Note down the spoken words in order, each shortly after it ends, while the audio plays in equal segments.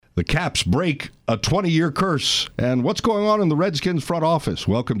The Caps break a 20-year curse. And what's going on in the Redskins front office?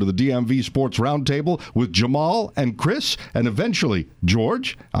 Welcome to the DMV Sports Roundtable with Jamal and Chris, and eventually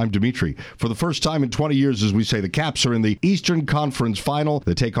George. I'm Dimitri. For the first time in 20 years, as we say, the Caps are in the Eastern Conference Final.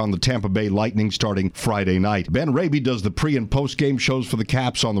 They take on the Tampa Bay Lightning starting Friday night. Ben Raby does the pre- and post-game shows for the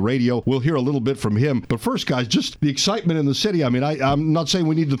Caps on the radio. We'll hear a little bit from him. But first, guys, just the excitement in the city. I mean, I'm not saying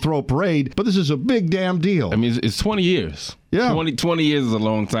we need to throw a parade, but this is a big damn deal. I mean, it's 20 years. Yeah. 20 years is a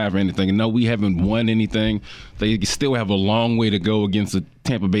long time for anything. And no, we haven't won anything. They still have a long way to go against the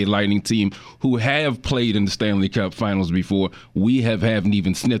Tampa Bay Lightning team who have played in the Stanley Cup Finals before. We haven't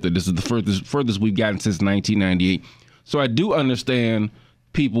even sniffed it. This is the furthest we've gotten since 1998. So I do understand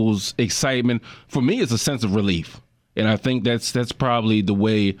people's excitement. For me, it's a sense of relief. And I think that's probably the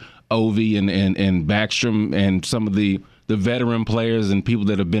way Ovi and Backstrom and some of the veteran players and people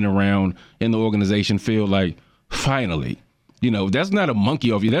that have been around in the organization feel like, finally. You know, that's not a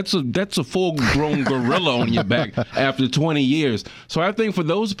monkey off you. That's a full-grown gorilla on your back after 20 years. So I think for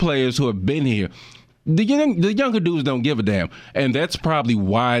those players who have been here, the younger dudes don't give a damn. And that's probably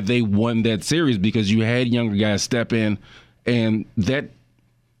why they won that series, because you had younger guys step in, and that,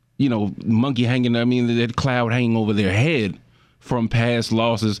 monkey that cloud hanging over their head from past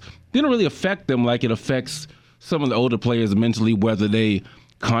losses didn't really affect them like it affects some of the older players mentally, whether they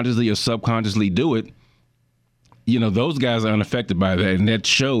consciously or subconsciously do it. Those guys are unaffected by that, and that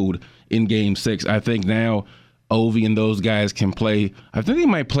showed in Game 6. I think now Ovi and those guys can play. I think they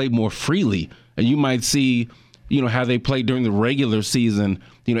might play more freely, and you might see, how they play during the regular season,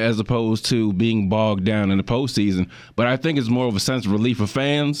 as opposed to being bogged down in the postseason. But I think it's more of a sense of relief for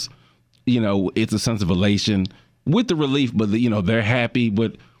fans. It's a sense of elation with the relief, but they're happy,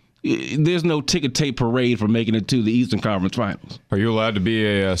 but there's no ticker tape parade for making it to the Eastern Conference Finals. Are you allowed to be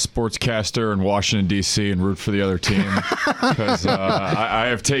a sportscaster in Washington, D.C. and root for the other team? Because I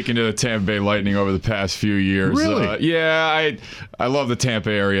have taken to the Tampa Bay Lightning over the past few years. Really? I love the Tampa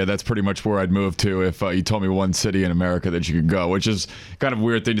area. That's pretty much where I'd move to if you told me one city in America that you could go, which is kind of a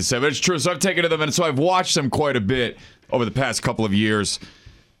weird thing to say, but it's true. So I've taken to them, and so I've watched them quite a bit over the past couple of years.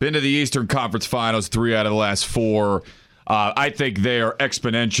 Been to the Eastern Conference Finals 3 out of the last 4. I think they are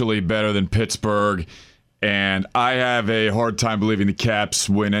exponentially better than Pittsburgh, and I have a hard time believing the Caps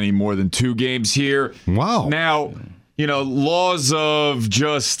win any more than 2 games here. Wow. Now, laws of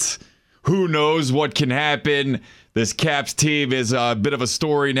just who knows what can happen. This Caps team is a bit of a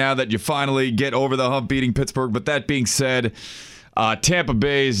story now that you finally get over the hump beating Pittsburgh. But that being said, Tampa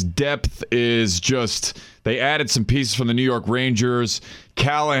Bay's depth is just... They added some pieces from the New York Rangers,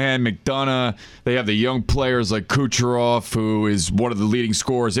 Callahan, McDonough. They have the young players like Kucherov, who is one of the leading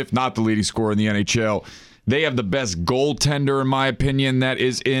scorers, if not the leading scorer in the NHL. They have the best goaltender, in my opinion, that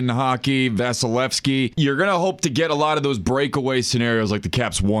is in hockey, Vasilevsky. You're going to hope to get a lot of those breakaway scenarios like the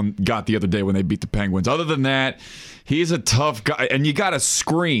Caps got the other day when they beat the Penguins. Other than that, he's a tough guy, and you got to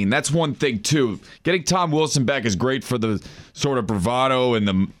screen. That's one thing, too. Getting Tom Wilson back is great for the sort of bravado and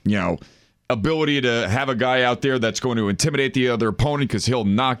the, ability to have a guy out there that's going to intimidate the other opponent because he'll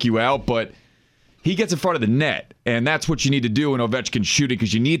knock you out, but he gets in front of the net, and that's what you need to do in Ovechkin's shooting,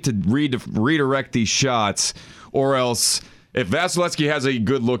 because you need to redirect these shots, or else if Vasilevsky has a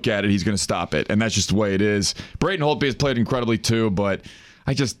good look at it, he's going to stop it, and that's just the way it is. Braden Holtby has played incredibly too, but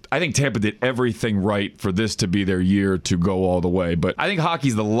I think Tampa did everything right for this to be their year to go all the way. But I think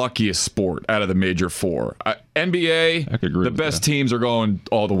hockey's the luckiest sport out of the major 4. NBA, the best teams are going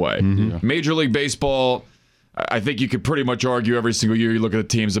all the way. Mm-hmm. Major League Baseball, I think you could pretty much argue every single year you look at the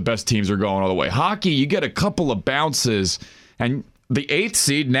teams, the best teams are going all the way. Hockey, you get a couple of bounces, and the 8th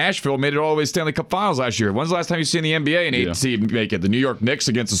seed, Nashville, made it all the way to Stanley Cup Finals last year. When's the last time you've seen the NBA an 8th seed make it? The New York Knicks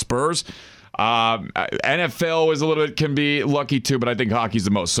against the Spurs? NFL is can be lucky too, but I think hockey's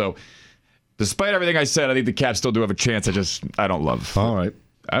the most. So despite everything I said, I think the Caps still do have a chance. I don't love. All right.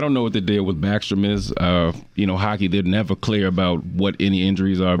 I don't know what the deal with Backstrom is. Hockey, they're never clear about what any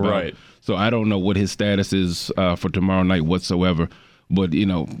injuries are about. Right. So I don't know what his status is for tomorrow night whatsoever. But,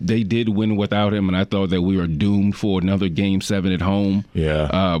 they did win without him, and I thought that we were doomed for another Game 7 at home.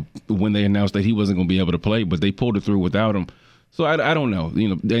 Yeah. When they announced that he wasn't going to be able to play, but they pulled it through without him. So I don't know.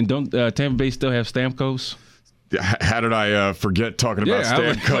 And don't Tampa Bay still have Stamkos? How did I forget talking about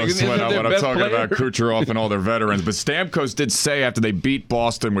Stamkos when I'm talking about Kucherov and all their veterans? But Stamkos did say after they beat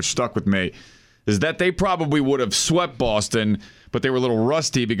Boston, which stuck with me, is that they probably would have swept Boston, but they were a little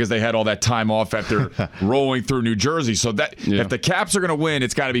rusty because they had all that time off after rolling through New Jersey. So if the Caps are going to win,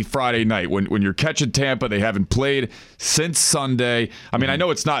 it's got to be Friday night. When you're catching Tampa, they haven't played since Sunday. I mean, I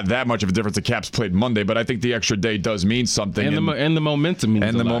know it's not that much of a difference. The Caps played Monday, but I think the extra day does mean something. And the momentum means a lot.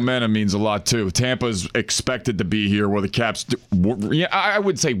 And the momentum means a lot, too. Tampa's expected to be here where the Caps, I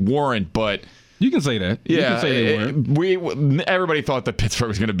would say weren't, but... You can say that. Yeah, you can say they weren't. Everybody thought that Pittsburgh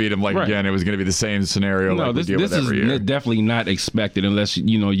was going to beat them. Again, it was going to be the same scenario. No, this is definitely not expected unless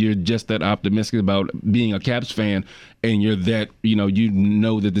you're just that optimistic about being a Caps fan and you're that you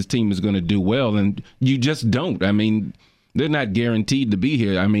know that this team is going to do well, and you just don't. I mean, they're not guaranteed to be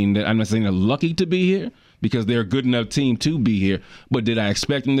here. I mean, I'm not saying they're lucky to be here, because they're a good enough team to be here. But did I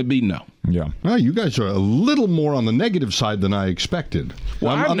expect them to be? No. Yeah. Well, you guys are a little more on the negative side than I expected.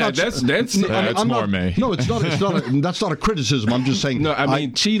 Well, I'm not. That's more me. No, it's not. That's not a criticism. I'm just saying. No, I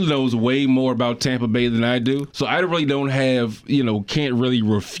mean, she knows way more about Tampa Bay than I do, so I really don't have, can't really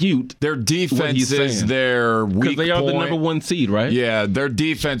refute their defense is their weak point. Because they are the number one seed, right? Yeah, their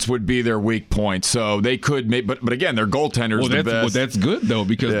defense would be their weak point. So they could make, but again, their goaltender's the best. Well, that's good though,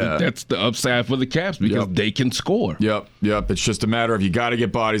 because that's the upside for the Caps, because they can score. Yep. It's just a matter of you got to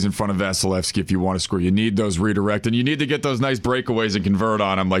get bodies in front of Vasilevsky if you want to score. You need those redirect, and you need to get those nice breakaways and convert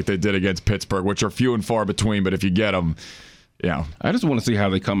on them like they did against Pittsburgh, which are few and far between. But if you get them, I just want to see how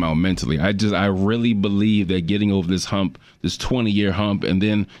they come out mentally. I really believe that getting over this hump, this 20-year hump, and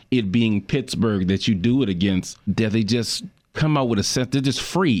then it being Pittsburgh that you do it against, that they just come out with a sense. They're just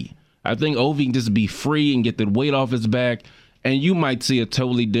free. I think Ovi can just be free and get the weight off his back, and you might see a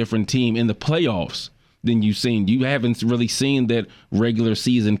totally different team in the playoffs than you've seen. You haven't really seen that regular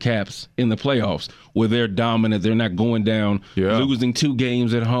season Caps in the playoffs where they're dominant. They're not going down, losing 2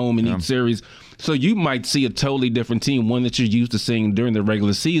 games at home in each series. So you might see a totally different team, one that you're used to seeing during the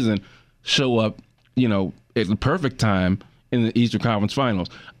regular season, show up, at the perfect time in the Eastern Conference Finals.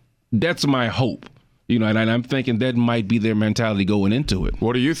 That's my hope. And I'm thinking that might be their mentality going into it.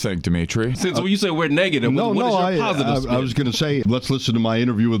 What do you think, Dimitri? Since when you say we're negative, what is your positive spin? I was going to say, let's listen to my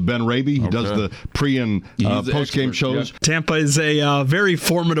interview with Ben Raby. He does the pre- and post-game shows. Yeah. Tampa is a very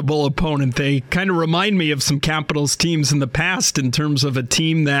formidable opponent. They kind of remind me of some Capitals teams in the past in terms of a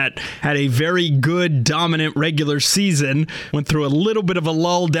team that had a very good, dominant regular season, went through a little bit of a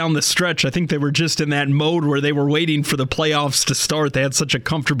lull down the stretch. I think they were just in that mode where they were waiting for the playoffs to start. They had such a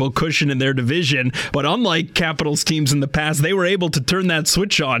comfortable cushion in their division. But unlike Capitals teams in the past, they were able to turn that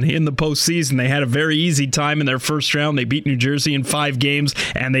switch on in the postseason. They had a very easy time in their first round. They beat New Jersey in 5 games,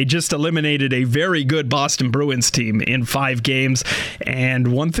 and they just eliminated a very good Boston Bruins team in 5 games.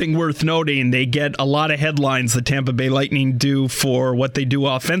 And one thing worth noting, they get a lot of headlines, the Tampa Bay Lightning do, for what they do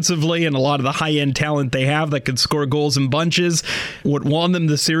offensively and a lot of the high-end talent they have that could score goals in bunches. What won them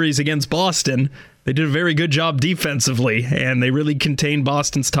the series against Boston, they did a very good job defensively, and they really contained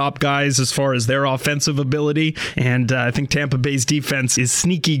Boston's top guys as far as their offensive ability. And I think Tampa Bay's defense is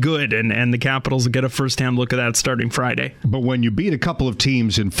sneaky good, and the Capitals will get a first-hand look at that starting Friday. But when you beat a couple of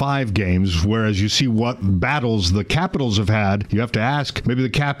teams in 5 games, whereas you see what battles the Capitals have had, you have to ask, maybe the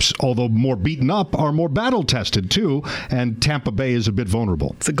Caps, although more beaten up, are more battle-tested too, and Tampa Bay is a bit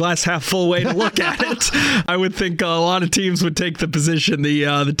vulnerable. It's a glass-half-full way to look at it. I would think a lot of teams would take the position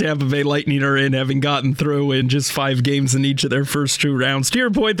the Tampa Bay Lightning are in, having gotten through in just 5 games in each of their first 2 rounds. To your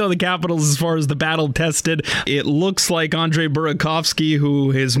point, though, the Capitals, as far as the battle tested, it looks like Andre Bercovici,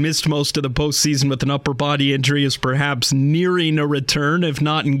 who has missed most of the postseason with an upper body injury, is perhaps nearing a return, if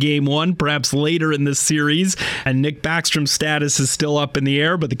not in Game 1, perhaps later in this series. And Nick Backstrom's status is still up in the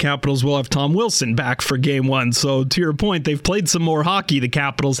air, but the Capitals will have Tom Wilson back for Game 1. So to your point, they've played some more hockey, the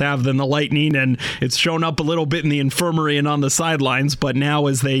Capitals have, than the Lightning, and it's shown up a little bit in the infirmary and on the sidelines. But now,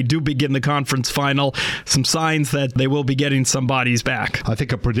 as they do begin the conference final, some signs that they will be getting some bodies back. I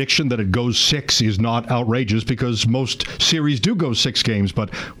think a prediction that it goes 6 is not outrageous because most series do go 6 games,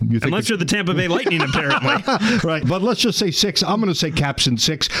 but you think unless you're the Tampa Bay Lightning, apparently. Right, but let's just say 6. I'm going to say Caps in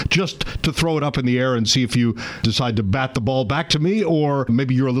 6, just to throw it up in the air and see if you decide to bat the ball back to me, or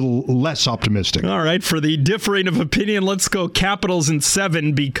maybe you're a little less optimistic. All right, for the differing of opinion, let's go Capitals in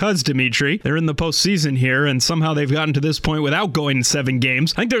 7, because, Dimitri, they're in the postseason here, and somehow they've gotten to this point without going 7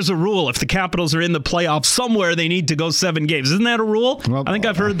 games. I think there's a rule. If the Capitals are in the playoffs somewhere, they need to go 7 games. Isn't that a rule? Well, I think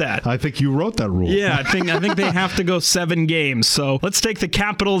I've heard that. I think you wrote that rule. Yeah, I think they have to go 7 games. So let's take the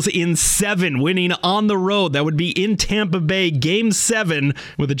Capitals in 7, winning on the road. That would be in Tampa Bay, Game 7,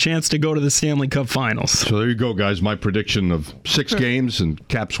 with a chance to go to the Stanley Cup Finals. So there you go, guys. My prediction of 6 games and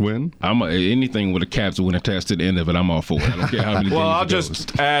Caps win. Anything with a Caps win attached to the end of it, I'm all for it. I don't care how many games I'll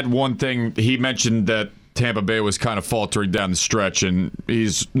just add one thing. He mentioned that Tampa Bay was kind of faltering down the stretch, and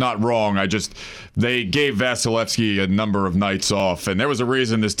he's not wrong. They gave Vasilevsky a number of nights off, and there was a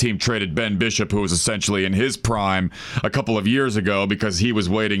reason this team traded Ben Bishop, who was essentially in his prime a couple of years ago, because he was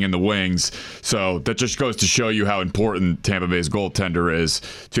waiting in the wings. So that just goes to show you how important Tampa Bay's goaltender is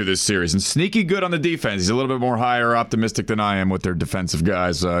to this series. And sneaky good on the defense. He's a little bit more higher optimistic than I am with their defensive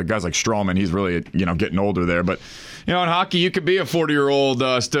guys. Guys like Stroman, he's really getting older there, but. In hockey, you could be a 40-year-old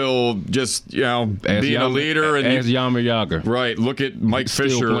still just, being a leader. As Jaromir Jagr. Right. Look at Mike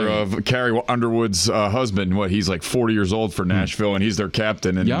Fisher of Carrie Underwood's husband. He's like 40 years old for Nashville, and he's their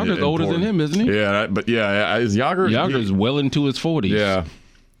captain. Jagr's older than him, isn't he? Yeah, is Jagr? Jagr is well into his 40s. Yeah.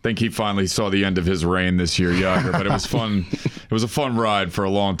 I think he finally saw the end of his reign this year, Jagr, but it was fun. It was a fun ride for a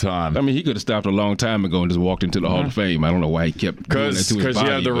long time. I mean, he could have stopped a long time ago and just walked into the Hall of Fame. I don't know why he kept doing that to his body. Because you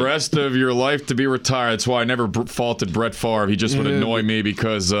have the rest of your life to be retired. That's why I never faulted Brett Favre. He just would annoy me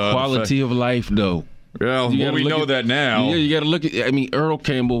because... quality of life, though. Well, we know that now. Yeah, you got to look at... I mean, Earl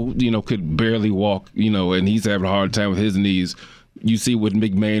Campbell, could barely walk, and he's having a hard time with his knees. You see what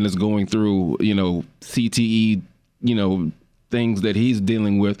McMahon is going through, CTE, things that he's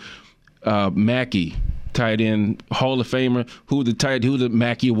dealing with. Mackey, tight end, Hall of Famer, who the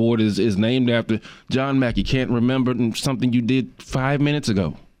Mackey Award is named after. John Mackey. Can't remember something you did 5 minutes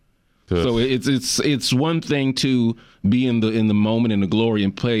ago. So it's one thing to be in the moment and the glory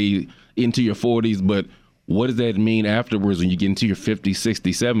and play into your 40s, but what does that mean afterwards when you get into your 50s,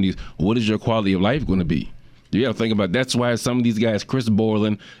 60s, 70s? What is your quality of life going to be? You got to think about. That's why some of these guys, Chris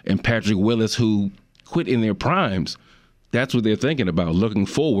Borland and Patrick Willis, who quit in their primes, that's what they're thinking about. Looking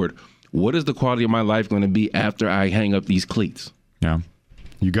forward, what is the quality of my life going to be after I hang up these cleats? Yeah.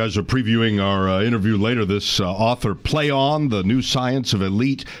 You guys are previewing our interview later. This author, Play On, The New Science of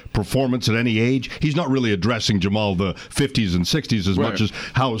Elite Performance at Any Age. He's not really addressing, Jamal, the 50s and 60s as much as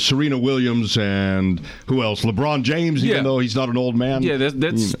how Serena Williams and who else? LeBron James, even though he's not an old man. Yeah,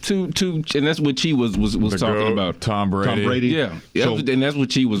 that's too, and that's what she was talking about. Tom Brady. Yeah. So, and that's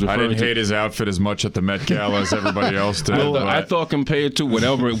what she was referring to. I didn't hate his outfit as much at the Met Gala as everybody else did. Well, I thought compared to what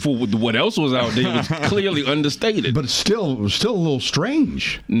else was out there, it was clearly understated. But it's still a little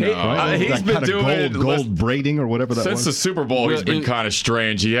strange. No, he's been doing gold braiding or whatever that was. Since the Super Bowl, he's been kind of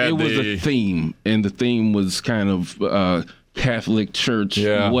strange. It was a theme, and the theme was kind of Catholic Church,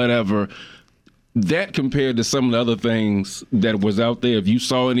 whatever. That compared to some of the other things that was out there, if you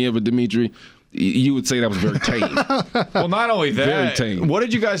saw any of it, Dimitri, you would say that was very tame. Well, not only that, very tame. What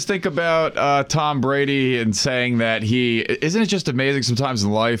did you guys think about Tom Brady and saying that isn't it just amazing sometimes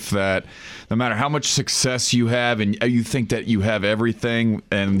in life that no matter how much success you have and you think that you have everything,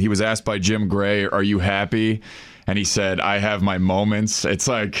 and he was asked by Jim Gray, are you happy? And he said, I have my moments. It's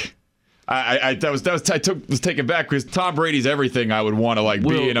like... I was taken back because Tom Brady's everything I would want to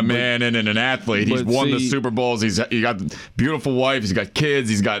be in a man and an athlete. He's won the Super Bowls. He got beautiful wife. He's got kids.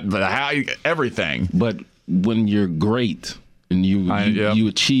 He's got everything. But when you're great and you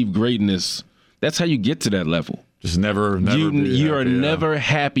achieve greatness, that's how you get to that level. Just never. You are never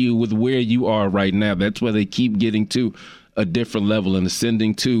happy with where you are right now. That's why they keep getting to a different level and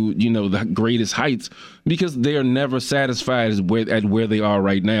ascending to the greatest heights, because they are never satisfied at where they are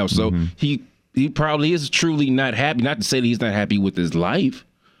right now. So he probably is truly not happy. Not to say that he's not happy with his life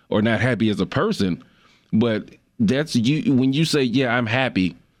or not happy as a person, but that's you. When you say, "Yeah, I'm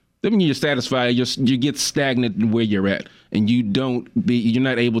happy," then when you're satisfied, you get stagnant in where you're at, and you're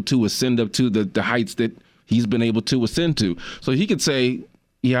not able to ascend up to the heights that he's been able to ascend to. So he could say,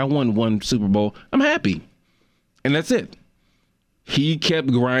 "Yeah, I won one Super Bowl. I'm happy," and that's it. He kept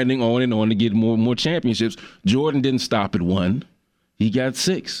grinding on and on to get more and more championships. Jordan didn't stop at 1. He got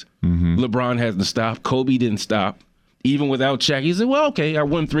 6. LeBron hasn't stopped. Kobe didn't stop. Even without Shaq, he said, well, okay, I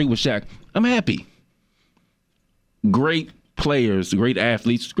won 3 with Shaq. I'm happy. Great players, great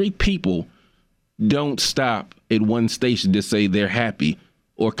athletes, great people don't stop at one station to say they're happy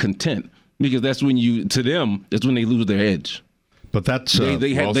or content, because that's when that's when they lose their edge. But that's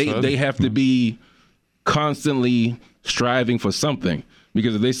they have to be constantly striving for something,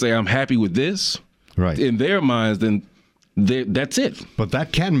 because if they say I'm happy with this, right, in their minds, then that's it. But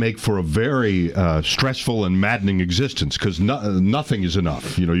that can make for a very stressful and maddening existence, because nothing is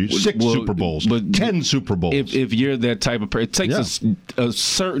enough. 6 Super Bowls, but 10 Super Bowls. If you're that type of person, it takes a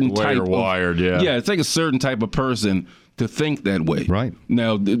certain type of wired. It takes a certain type of person to think that way. Right.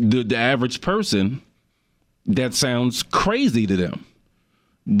 Now, the average person, that sounds crazy to them.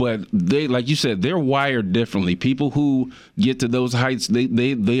 But they, like you said, they're wired differently. People who get to those heights,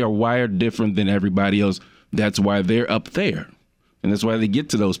 they are wired different than everybody else. That's why they're up there. And that's why they get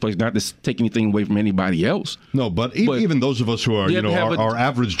to those places, not to take anything away from anybody else. No, but even those of us who are, our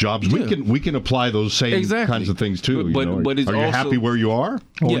average jobs, we can apply those same kinds of things too. But it's are you happy where you are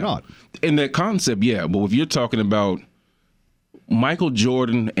or not? In that concept, yeah. But if you're talking about Michael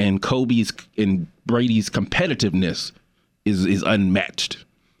Jordan and Kobe's and Brady's competitiveness is unmatched.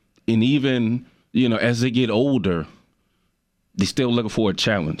 And even, as they get older, they're still looking for a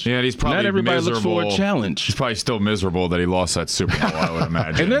challenge. Yeah, he's probably not everybody miserable. looks for a challenge. He's probably still miserable that he lost that Super Bowl, I would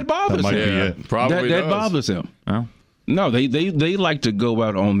imagine. And that bothers him. Probably that bothers him. Oh. No, they like to go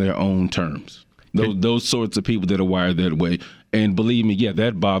out on their own terms. Those sorts of people that are wired that way. And believe me,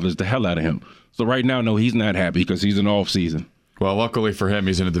 that bothers the hell out of him. So right now, no, he's not happy because he's in off season. Well, luckily for him,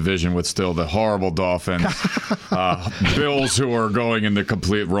 he's in a division with still the horrible Dolphins, Bills, who are going in the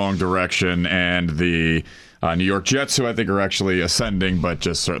complete wrong direction, and the New York Jets, who I think are actually ascending, but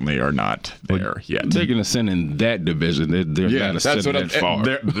just certainly are not there yet. They can ascend in that division. They're not ascending that far.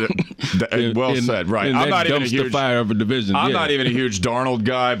 Well said, right. I'm not even a huge fire of a division. I'm not even a huge Darnold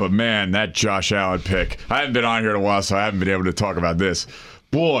guy, but man, that Josh Allen pick. I haven't been on here in a while, so I haven't been able to talk about this.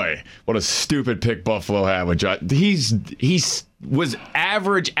 Boy, what a stupid pick Buffalo had with Josh. He's was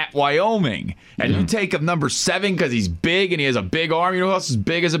average at Wyoming, and you take him number 7 because he's big and he has a big arm. You know who else is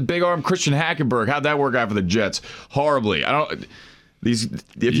big as a big arm? Christian Hackenberg. How'd that work out for the Jets? Horribly.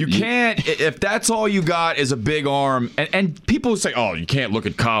 If that's all you got is a big arm, and people say, oh, you can't look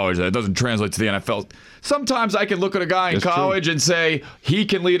at college, that doesn't translate to the NFL. Sometimes I can look at a guy in college and say he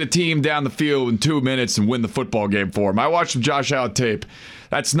can lead a team down the field in 2 minutes and win the football game for him. I watched some Josh Allen tape.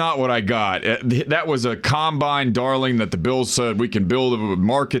 That's not what I got. That was a combine darling that the Bills said we can build a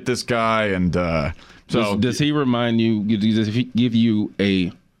market this guy, and so does he remind you? Does he give you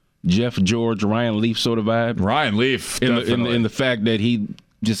a Jeff George, Ryan Leaf sort of vibe? Ryan Leaf, in the fact that he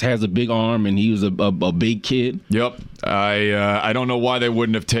just has a big arm and he was a big kid. Yep. I don't know why they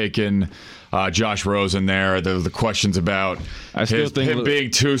wouldn't have taken Josh Rosen there. The questions about him being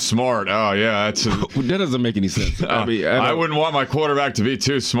too smart. Oh, yeah. That doesn't make any sense. I wouldn't want my quarterback to be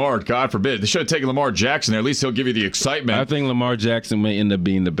too smart. God forbid. They should have taken Lamar Jackson there. At least he'll give you the excitement. I think Lamar Jackson may end up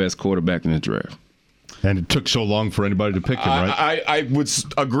being the best quarterback in the draft. And it took so long for anybody to pick him, right? I would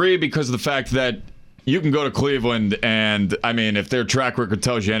agree because of the fact that you can go to Cleveland and, I mean, if their track record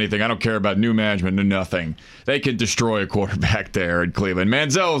tells you anything, I don't care about new management or nothing. They can destroy a quarterback there in Cleveland.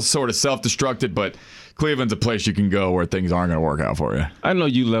 Manziel is sort of self-destructed, but Cleveland's a place you can go where things aren't going to work out for you. I know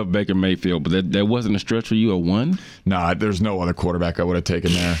you love Baker Mayfield, but that wasn't a stretch for you, a one? Nah, there's no other quarterback I would have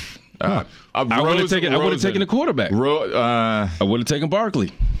taken there. I would have taken a quarterback. I would have taken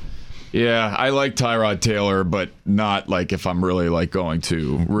Barkley. Yeah, I like Tyrod Taylor, but not like if I'm really like going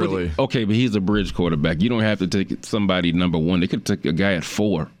to really. But he's a bridge quarterback. You don't have to take somebody number 1. They could take a guy at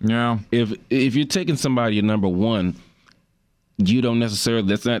 4. Yeah. If you're taking somebody at number 1, you don't necessarily.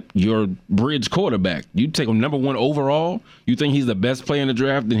 That's not your bridge quarterback. You take him number 1 overall. You think he's the best player in the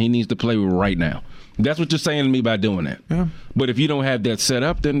draft, then he needs to play right now. That's what you're saying to me by doing that. Yeah. But if you don't have that set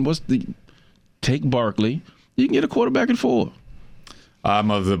up, then take Barkley. You can get a quarterback at 4.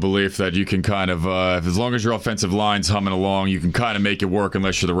 I'm of the belief that you can kind of, as long as your offensive line's humming along, you can kind of make it work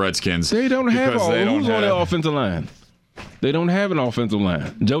unless you're the Redskins. They don't have who's on their offensive line? They don't have an offensive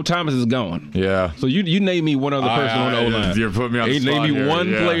line. Joe Thomas is gone. Yeah. So you name me one other person on the O-line. You're putting me on the spot Name me here. one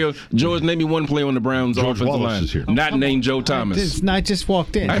player. George, name me one player on the Browns offensive Wallace line. is here. Not named Joe Thomas. I just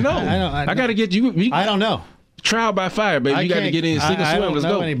walked in. I know. I got to get you. I don't know. Trial by fire, baby. You got to get in, sink or swim. I don't Let's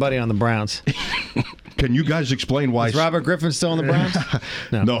know go. Anybody on the Browns? Can you guys explain why? Is Robert Griffin still on the Browns?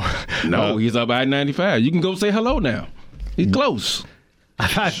 No. He's up I-95. You can go say hello now. He's close.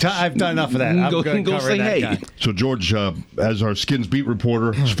 I've done enough of that. I'm going to say hey. Guy. So, George, as our Skins beat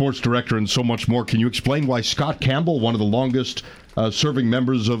reporter, sports director, and so much more, can you explain why Scott Campbell, one of the longest serving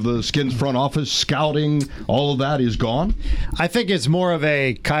members of the Skins front office, scouting, all of that is gone? I think it's more of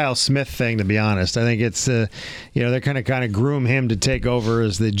a Kyle Smith thing, to be honest. I think it's, they're going to kind of groom him to take over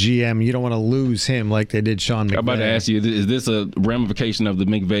as the GM. You don't want to lose him like they did Sean McVay. I'm about to ask you, is this a ramification of the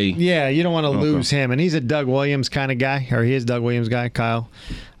McVay? Yeah, you don't want to lose him. And he's a Doug Williams kind of guy, or he is Doug Williams guy, Kyle.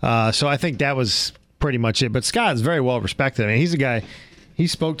 So I think that was pretty much it. But Scott is very well respected. I mean, he's a guy. He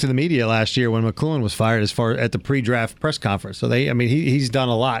spoke to the media last year when McLuhan was fired, as far at the pre-draft press conference. So he's done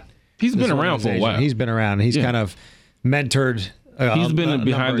a lot. He's been around for a while. He's been around. He's kind of mentored. He's been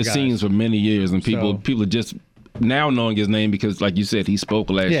behind the scenes for many years, and people are just now knowing his name because, like you said, he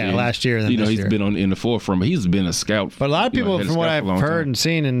spoke last year. Yeah, last year. And then he's been in the forefront. But he's been a scout. But a lot of people, from what I've heard and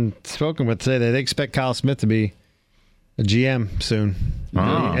seen and spoken with, say they expect Kyle Smith to be a GM soon.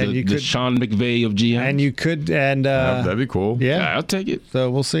 And you the could Sean McVay of GM. and you could and That'd be cool. yeah. I'll take it. So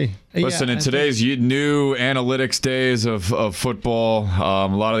we'll see. Listen, Yeah, in today's new analytics days of football, a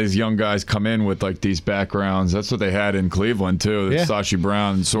lot of these young guys come in with like these backgrounds. That's what they had in Cleveland too. Yeah. Sashi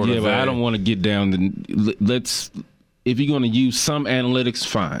Brown sort of. Yeah, but I don't want to get down. If you're going to use some analytics,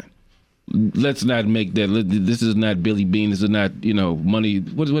 fine. Let's not make that. This is not Billy Bean. This is not money.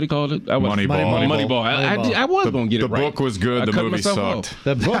 What do you call it? Moneyball. Moneyball. I was going to get it The right. book was good. The movie sucked.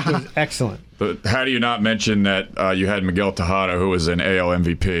 the book was excellent. But how do you not mention that you had Miguel Tejada, who was an AL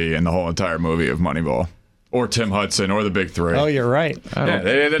MVP in the whole entire movie of Moneyball, or Tim Hudson, or the Big Three? Oh, you're right. Yeah,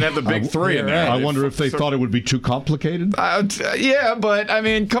 they didn't have the Big Three in there. I wonder if they thought it would be too complicated. Yeah, but I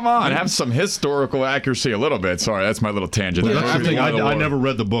mean, come on, have some historical accuracy a little bit. Sorry, that's my little tangent. That's the thing. I never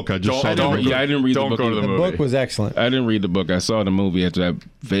read the book. I just saw the movie. I didn't read the book. Don't go to the The movie. book was excellent. I didn't read the book. I saw the movie after I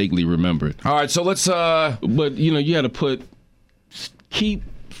vaguely remember it. All right, so let's. But you got to keep.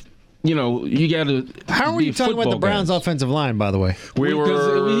 You got to. How are you talking about the Browns' offensive line, by the way? We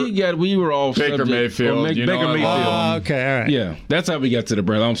were all Baker subject- Mayfield. or You Baker know, I Mayfield. love him. Okay, all right. Yeah, that's how we got to the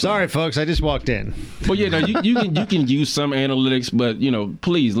Browns. I'm Sorry, folks. I just walked in. But yeah, no, you can use some analytics, but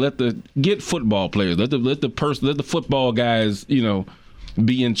please get football players, let the football guys,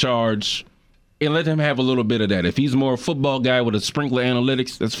 be in charge, and let him have a little bit of that. If he's more a football guy with a sprinkle of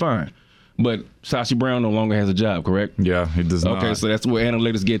analytics, that's fine. But Sashi Brown no longer has a job, correct? Yeah, he does not. Okay, so that's where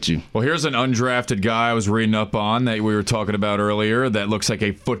analytics get you. Well, here's an undrafted guy I was reading up on that we were talking about earlier that looks like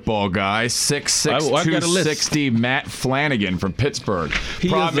a football guy. 6'6", I got a list. 260, Matt Flanagan from Pittsburgh. He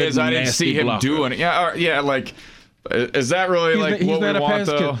Problem is is, a I didn't nasty see him blocker. doing it. Yeah, like, is that really He's what not we a want, pass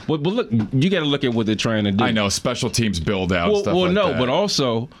though? catcher. But look, you got to look at what they're trying to do. I know, special teams build out stuff like that. but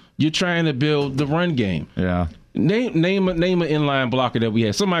also you're trying to build the run game. Yeah. Name an inline blocker that we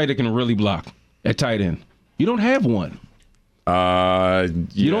have. Somebody that can really block at tight end. You don't have one.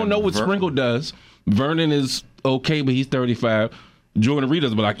 You don't know what Sprinkle does. Vernon is okay, but he's 35. Jordan Reed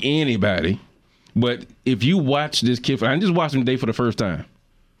doesn't block anybody. But if you watch this kid, I just watched him today for the first time.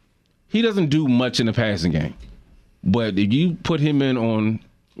 He doesn't do much in the passing game. But if you put him in on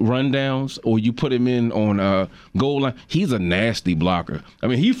rundowns or you put him in on goal line, he's a nasty blocker. I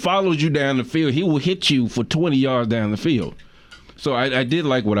mean, he follows you down the field. He will hit you for 20 yards down the field. So I did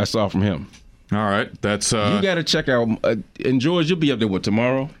like what I saw from him. All right. That's You got to check out. And George, you'll be up there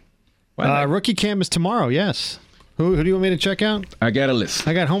tomorrow? Rookie camp is tomorrow. Yes. Who do you want me to check out? I got a list.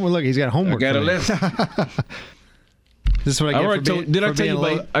 I got homework. Look, he's got homework. I got a for me. list. This is what I get for being, Did I for tell you being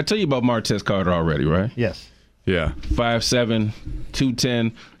late? about? I tell you about Martez Carter already, right? Yes. Yeah. 5'7",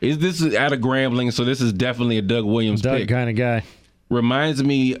 210. This is out of Grambling, so this is definitely a Doug Williams Doug pick. kind of guy. Reminds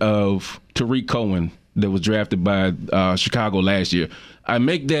me of Tariq Cohen that was drafted by Chicago last year. I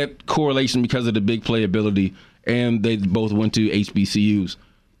make that correlation because of the big playability, and they both went to HBCUs.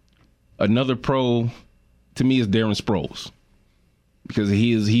 Another pro to me is Darren Sproles because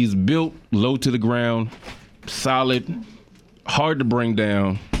he's built low to the ground, solid, hard to bring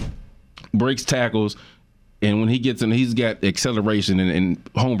down, breaks tackles, and when he gets in, he's got acceleration and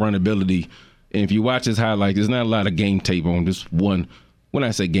home run ability. And if you watch his highlights, there's not a lot of game tape on this one. When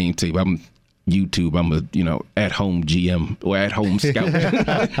I say game tape, I'm YouTube. I'm a at-home GM or at-home scout.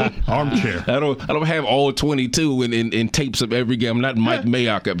 Armchair. I don't have all 22 and tapes of every game. I'm not Mike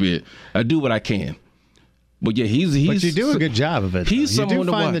Mayock up here. I do what I can. But yeah, he's. But you do a good job of it. He's though. someone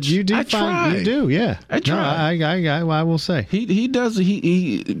to watch. That you do I try. You do, yeah. I try. No, I will say He does.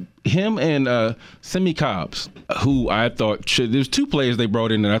 Him and Semi Cobbs, who I thought should. There's two players they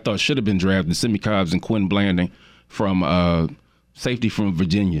brought in that I thought should have been drafted: Semi Cobbs and Quinn Blanding from safety from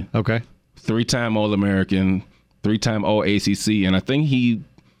Virginia. okay. 3-time All-American, 3-time All-ACC, and I think he's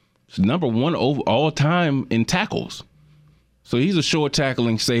number one all time in tackles. So he's a short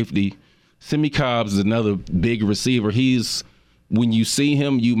tackling safety. Semi Cobbs is another big receiver. When you see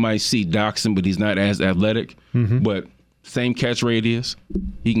him, you might see Doxson, but he's not as athletic. Mm-hmm. But same catch radius.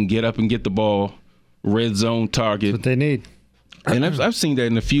 He can get up and get the ball. Red zone target. What they need. And I've seen that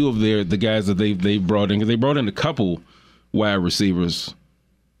in a few of the guys that they brought in. Because they brought in a couple wide receivers.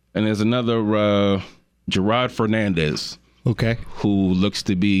 And there's another Gerard Fernandez. Okay. Who looks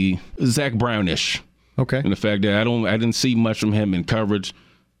to be Zach Brownish. Okay. And the fact that I didn't see much from him in coverage,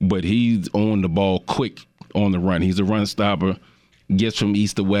 but he's on the ball quick on the run. He's a run stopper, gets from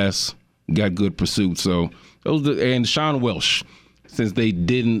east to west, got good pursuit. So and Sean Welsh, since they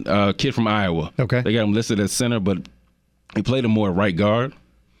didn't kid from Iowa. Okay. They got him listed as center, but he played him more at right guard.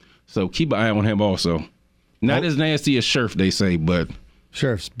 So keep an eye on him also. Not as nasty as Scherf, they say, but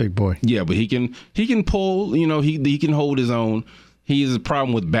Sheriff's big boy. yeah, but he can pull. He can hold his own. he has a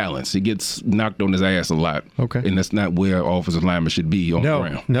problem with balance. He gets knocked on his ass a lot. Okay. And that's not where offensive lineman should be on the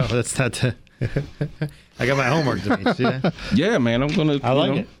ground. No, that's not. I got my homework to me. See that? Yeah, man, I'm going to. I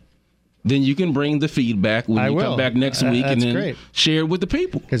like it. Then you can bring the feedback when you come back next week and then share it with the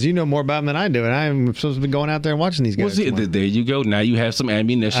people. Because you know more about them than I do, and I'm supposed to be going out there and watching these guys. Well, there you go. Now you have some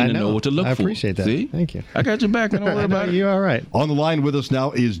ammunition to know what to look for. I appreciate that. See? Thank you. I got your back. Don't worry about it. You're all right. On the line with us now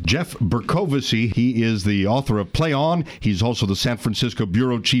is Jeff Bercovici. He is the author of Play On. He's also the San Francisco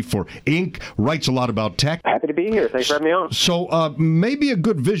bureau chief for Inc., writes a lot about tech. Happy to be here. Thanks for having me on. So maybe a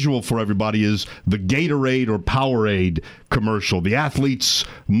good visual for everybody is the Gatorade or Powerade commercial. The athletes'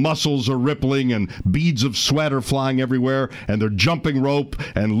 muscles are rippling and beads of sweat are flying everywhere, and they're jumping rope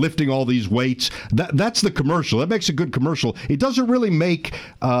and lifting all these weights. That's the commercial. That makes a good commercial. It doesn't really make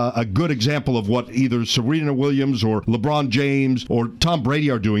a good example of what either Serena Williams or LeBron James or Tom Brady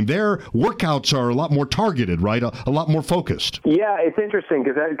are doing. Their workouts are a lot more targeted, right? A lot more focused. Yeah, it's interesting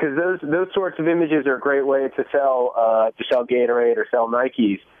because those sorts of images are a great way to sell Gatorade or sell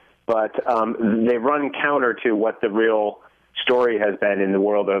Nikes, but they run counter to what the real story has been in the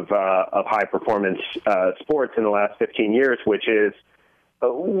world of high performance sports in the last 15 years, which is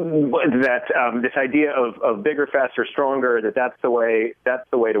that this idea of bigger, faster, stronger, that's the way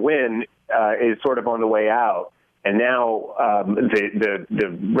to win is sort of on the way out. And now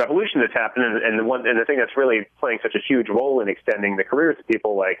the revolution that's happened, and the thing that's really playing such a huge role in extending the careers of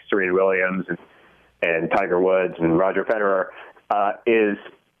people like Serena Williams and Tiger Woods and Roger Federer is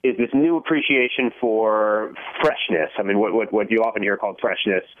this new appreciation for freshness. I mean, what you often hear called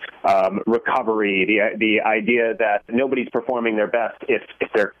freshness, recovery, the idea that nobody's performing their best if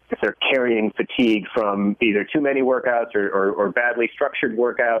they're carrying fatigue from either too many workouts or badly structured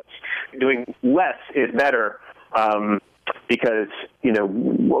workouts. Doing less is better because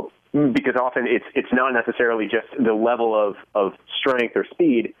often it's not necessarily just the level of strength or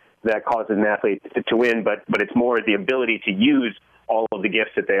speed that causes an athlete to win, but it's more the ability to use all of the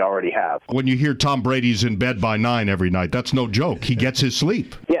gifts that they already have. When you hear Tom Brady's in bed by 9 every night, that's no joke. He gets his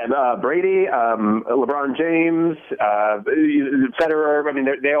sleep. Yeah, Brady, LeBron James, Federer. I mean,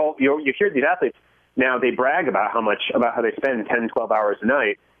 they all. You hear these athletes now. They brag about how they spend 10, 12 hours a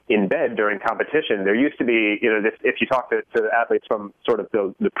night in bed during competition. There used to be, if you talk to athletes from sort of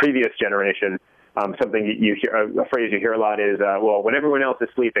the previous generation, something you hear, a phrase you hear a lot is, well, when everyone else is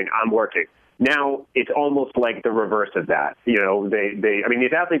sleeping, I'm working. Now it's almost like the reverse of that. These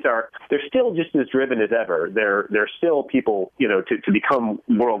athletes they're still just as driven as ever. They're still people, to become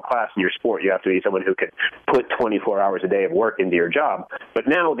world class in your sport, you have to be someone who can put 24 hours a day of work into your job. But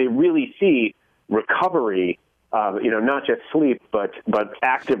now they really see recovery, not just sleep, but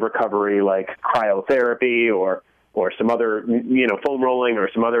active recovery like cryotherapy or some other, foam rolling or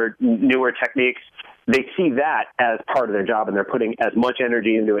some other newer techniques. They see that as part of their job, and they're putting as much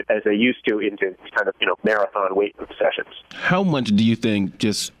energy into it as they used to into kind of, marathon weight sessions. How much do you think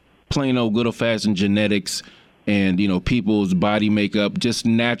just plain old good old-fashioned genetics and, people's body makeup just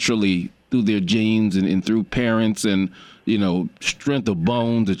naturally through their genes and through parents and, strength of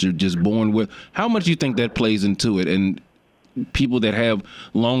bones that you're just born with, how much do you think that plays into it? And people that have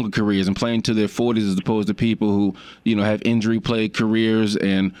longer careers and play into their 40s as opposed to people who, have injury-plagued careers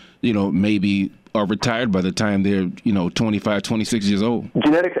and, maybe are retired by the time they're, 25, 26 years old.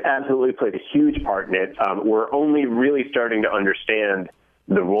 Genetics absolutely played a huge part in it. We're only really starting to understand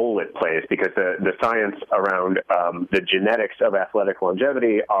the role it plays because the science around the genetics of athletic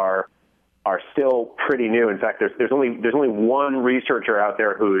longevity are still pretty new. In fact, there's only one researcher out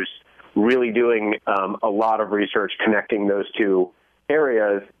there who's really doing a lot of research connecting those two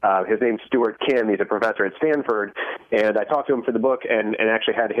areas. His name's Stuart Kim. He's a professor at Stanford, and I talked to him for the book and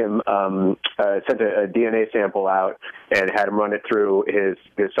actually had him sent a DNA sample out and had him run it through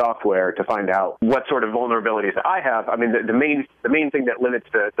his software to find out what sort of vulnerabilities I have. I mean, the main thing that limits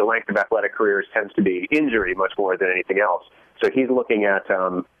the length of athletic careers tends to be injury much more than anything else. So he's looking at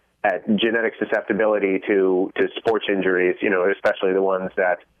genetic susceptibility to sports injuries, especially the ones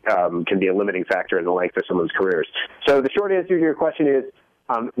that can be a limiting factor in the length of someone's careers. So the short answer to your question is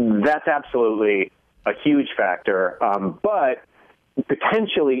that's absolutely a huge factor, but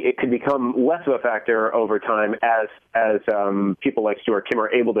potentially it could become less of a factor over time as people like Stuart Kim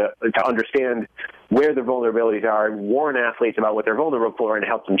are able to understand where the vulnerabilities are and warn athletes about what they're vulnerable for and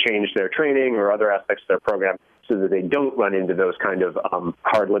help them change their training or other aspects of their program so that they don't run into those kind of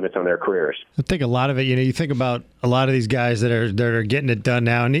hard limits on their careers. I think a lot of it, you think about a lot of these guys that are getting it done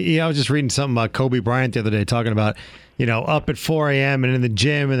now. And I was just reading something about Kobe Bryant the other day talking about, up at 4 a.m. and in the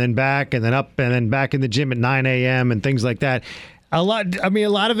gym and then back and then up and then back in the gym at 9 a.m. and things like that. A lot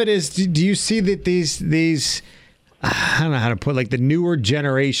of it is, do you see that these I don't know how to put, like, the newer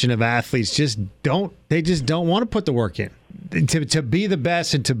generation of athletes just don't want to put the work in. To be the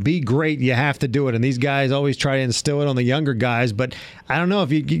best and to be great, you have to do it. And these guys always try to instill it on the younger guys. But I don't know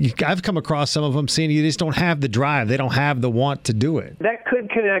if I've come across some of them saying you just don't have the drive. They don't have the want to do it. That could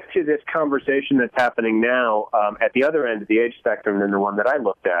connect to this conversation that's happening now at the other end of the age spectrum than the one that I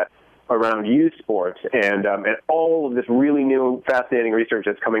looked at around youth sports and all of this really new, fascinating research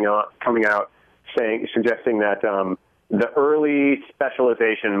that's coming out, suggesting that the early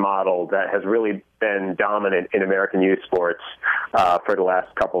specialization model that has really been dominant in American youth sports for the last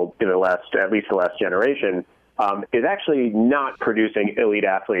at least the last generation, is actually not producing elite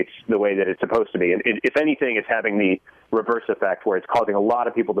athletes the way that it's supposed to be. And if anything, it's having the reverse effect where it's causing a lot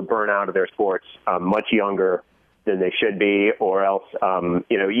of people to burn out of their sports much younger than they should be, or else,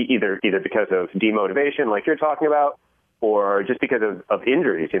 either because of demotivation, like you're talking about, or just because of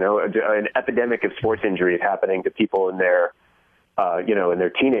injuries. An epidemic of sports injuries happening to people in their, in their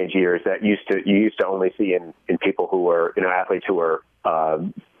teenage years that you used to only see in people who were, athletes who were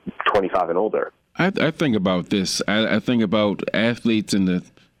 25 and older. I think about this. I think about athletes in the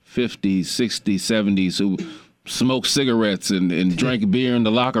 50s, 60s, 70s who smoked cigarettes and drank beer in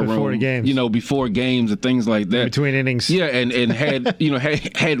the locker room before the games. Before games and things like that. Between innings. Yeah, and had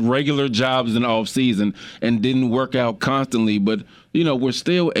had regular jobs in the off season and didn't work out constantly, but we're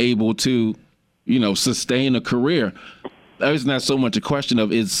still able to sustain a career. It's not so much a question of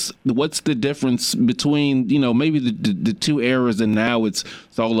what's the difference between maybe the two eras, and now it's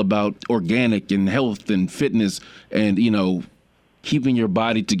all about organic and health and fitness and keeping your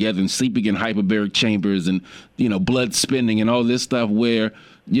body together and sleeping in hyperbaric chambers and, blood spinning and all this stuff where,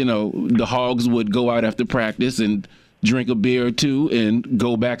 the Hogs would go out after practice and drink a beer or two and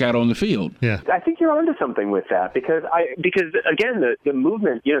go back out on the field. Yeah. I think you're onto something with that because again, the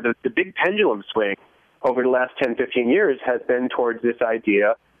movement, the big pendulum swing over the last 10, 15 years has been towards this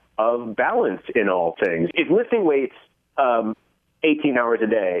idea of balance in all things. If lifting weights 18 hours a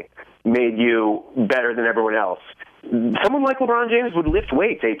day made you better than everyone else, someone like LeBron James would lift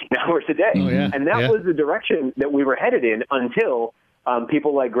weights 18 hours a day. Oh, yeah. And that was the direction that we were headed in until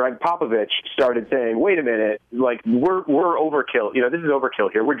people like Greg Popovich started saying, wait a minute, like we're overkill. This is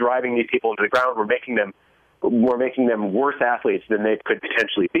overkill here. We're driving these people into the ground. We're making them worse athletes than they could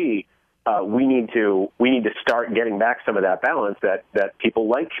potentially be. We need to start getting back some of that balance that people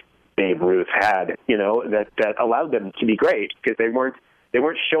like Babe Ruth had, that allowed them to be great because they weren't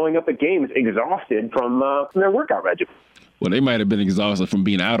showing up at games exhausted from their workout regimen. Well, they might have been exhausted from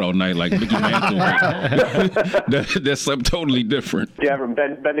being out all night like Mickey Mantle. That's something totally different. Yeah, from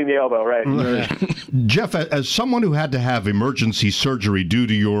bending the elbow, right. Jeff, as someone who had to have emergency surgery due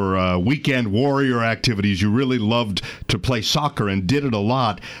to your weekend warrior activities, you really loved to play soccer and did it a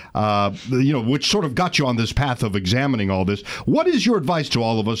lot, which sort of got you on this path of examining all this. What is your advice to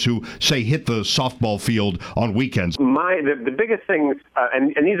all of us who, say, hit the softball field on weekends? The biggest things,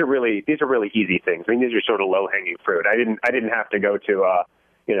 and these are really easy things. I mean, these are sort of low-hanging fruit. I didn't have to go to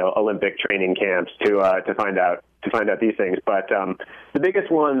Olympic training camps to find out these things. But the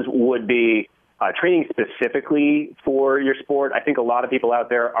biggest ones would be training specifically for your sport. I think a lot of people out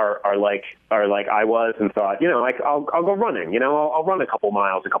there are like I was and thought, I'll go running. I'll run a couple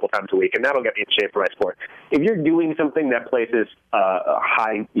miles a couple times a week, and that'll get me in shape for my sport. If you're doing something that places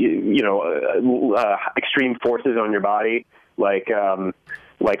high, extreme forces on your body, like a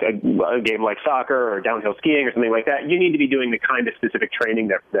game like soccer or downhill skiing or something like that, you need to be doing the kind of specific training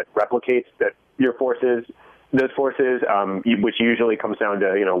that replicates those forces, which usually comes down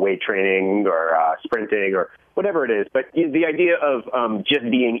to, weight training or sprinting or whatever it is. But the idea of just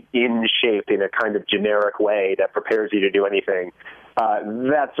being in shape in a kind of generic way that prepares you to do anything,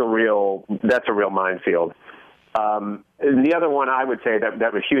 that's a real minefield. And the other one I would say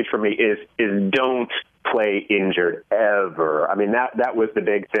that was huge for me is don't play injured ever. I mean, that was the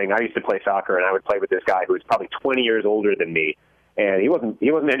big thing. I used to play soccer, and I would play with this guy who was probably 20 years older than me, and he wasn't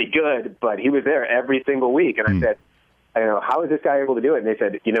any good, but he was there every single week. And I said, how is this guy able to do it? And they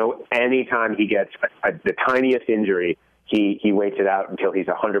said, anytime he gets the tiniest injury, he waits it out until he's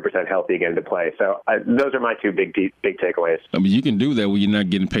 100% healthy again to play. So those are my two big takeaways. I mean, you can do that when you're not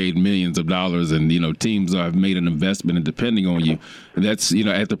getting paid millions of dollars, and teams have made an investment and depending on you. And that's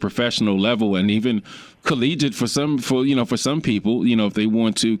at the professional level and even collegiate for some people. If they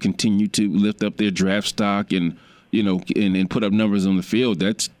want to continue to lift up their draft stock and and put up numbers on the field,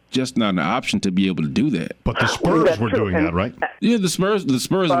 that's just not an option to be able to do that. But the Spurs were doing that, right? Yeah, the Spurs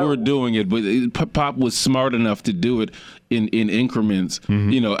were doing it, but Pop was smart enough to do it in increments.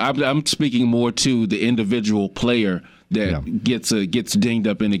 Mm-hmm. I'm speaking more to the individual player that gets dinged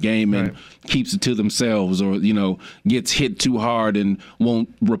up in the game and keeps it to themselves, or gets hit too hard and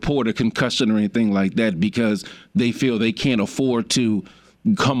won't report a concussion or anything like that because they feel they can't afford to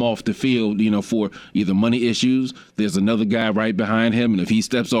come off the field, for either money issues. There's another guy right behind him, and if he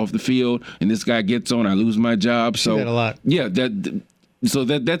steps off the field and this guy gets on, I lose my job. So that a lot. Yeah,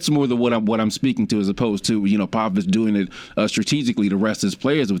 that's more than what I'm speaking to, as opposed to Pop is doing it strategically to rest his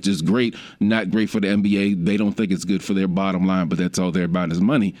players, which is great. Not great for the NBA. They don't think it's good for their bottom line, but that's all they're about is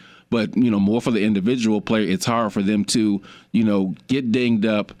money. But more for the individual player, it's hard for them to get dinged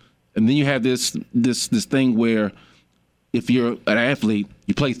up, and then you have this thing where, if you're an athlete,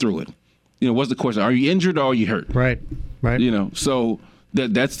 you play through it. What's the question? Are you injured or are you hurt? Right. So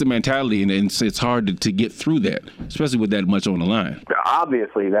that's the mentality, and it's hard to get through that, especially with that much on the line.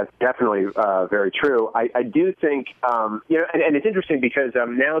 Obviously, that's definitely very true. I do think, and it's interesting because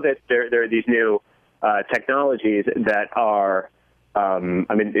now that there are these new technologies that are,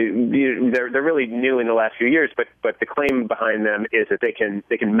 they're really new in the last few years, but the claim behind them is that they can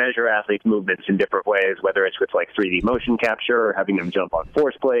measure athletes' movements in different ways, whether it's with like 3D motion capture or having them jump on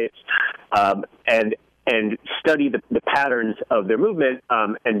force plates, and study the patterns of their movement,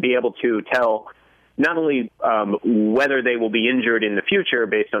 and be able to tell not only whether they will be injured in the future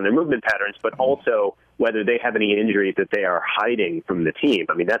based on their movement patterns, but also whether they have any injuries that they are hiding from the team.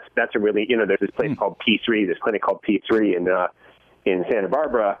 I mean, that's a really, there's this place called P3, this clinic called P3 in Santa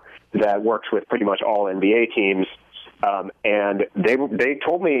Barbara that works with pretty much all NBA teams. And they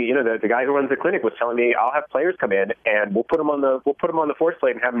told me, the guy who runs the clinic was telling me, I'll have players come in and we'll put them on the force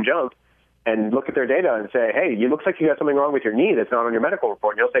plate and have them jump and look at their data and say, hey, it looks like you got something wrong with your knee that's not on your medical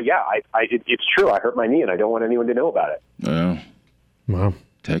report. And you'll say, yeah, it's true. I hurt my knee and I don't want anyone to know about it. Wow.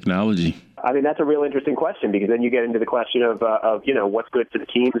 Technology. I mean, that's a real interesting question, because then you get into the question of what's good for the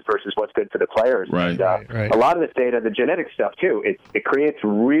teams versus what's good for the players. Right. A lot of this data, the genetic stuff too, it creates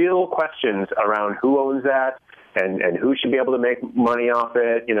real questions around who owns that and who should be able to make money off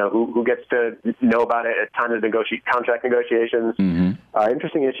it. Who gets to know about it at time of contract negotiations. Mm-hmm.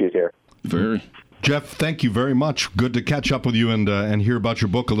 Interesting issues here. Very. Jeff, thank you very much. Good to catch up with you and hear about your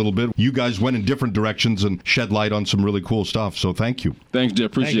book a little bit. You guys went in different directions and shed light on some really cool stuff, so thank you. Thanks,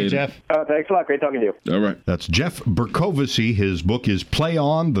 Jeff. Appreciate it. Jeff. Thanks a lot. Great talking to you. All right. That's Jeff Bercovici. His book is Play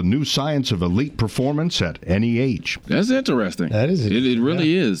On, The New Science of Elite Performance at Any Age. That's interesting. That is. It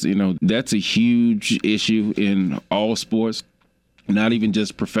really is. That's a huge issue in all sports, not even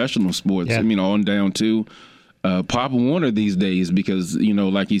just professional sports. Yeah. On down to Pop Warner these days, because,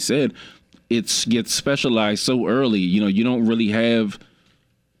 like he said, it gets specialized so early. You don't really have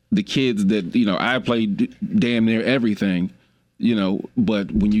the kids that, I played damn near everything,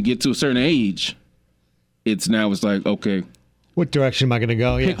 but when you get to a certain age, it's like, okay, what direction am I going to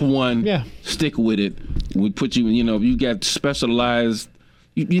go? Pick one, stick with it. We put you in, you got specialized,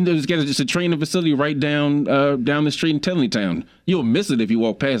 there's just a training facility right down the street in Tenleytown. You'll miss it if you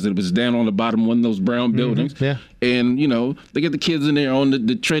walk past it, but it's down on the bottom of one of those brown buildings. Yeah. And, they get the kids in there on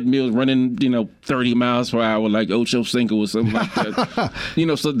the treadmills running, 30 miles per hour like Ocho Cinco or something like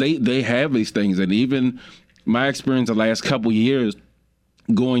that. So they have these things. And even my experience the last couple of years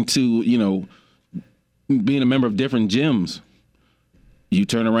going to, being a member of different gyms, you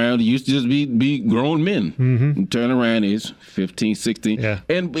turn around, it used to just be grown men. Mm-hmm. You turn around, it's 15, 16. Yeah.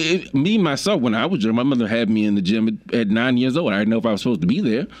 And me, myself, when I was young, my mother had me in the gym at 9 years old. I didn't know if I was supposed to be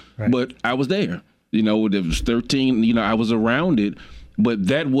there, but I was there. It was 13, I was around it. But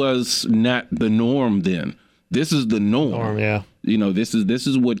that was not the norm then. This is the norm. Yeah. This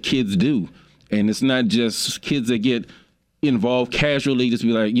is what kids do. And it's not just kids that get involved casually, just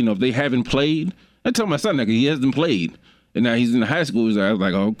be like, if they haven't played. I tell my son that he hasn't played. And now he's in high school. I was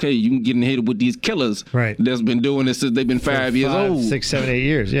like, okay, you can get in here with these killers that's been doing this since they've been 5 years old. 6, 7, 8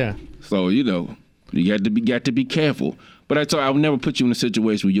 years, yeah. So, you got to be careful. But I would never put you in a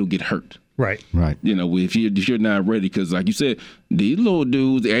situation where you'll get hurt. Right. If you're not ready, because like you said, these little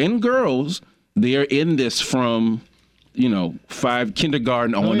dudes and girls, they are in this from, 5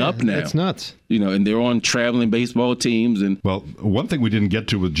 kindergarten on up now. It's nuts. And they're on traveling baseball teams. And well, one thing we didn't get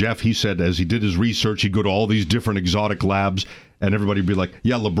to with Jeff, he said as he did his research, he'd go to all these different exotic labs, and everybody would be like,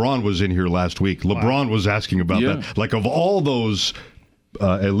 yeah, LeBron was in here last week. LeBron was asking about that. Like, of all those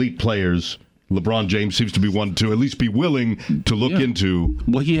elite players, LeBron James seems to be one to at least be willing to look into.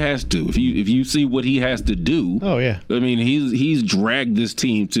 Well, he has to. If you see what he has to do. Oh, yeah. I mean, he's dragged this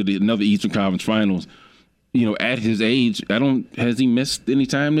team to another Eastern Conference Finals at his age, has he missed any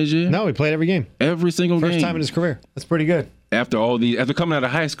time this year? No, he played every game. Every single game. First time in his career. That's pretty good. After coming out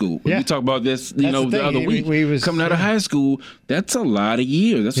of high school. Yeah. We talked about this, the other week. Coming out of high school, that's a lot of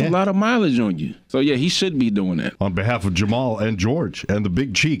years. That's a lot of mileage on you. So, yeah, he should be doing that. On behalf of Jamal and George and the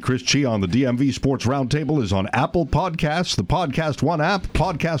Big Chi, Chris Chi on the DMV Sports Roundtable is on Apple Podcasts, the Podcast One app,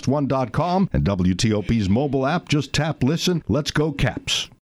 podcast1.com, and WTOP's mobile app. Just tap listen. Let's go Caps.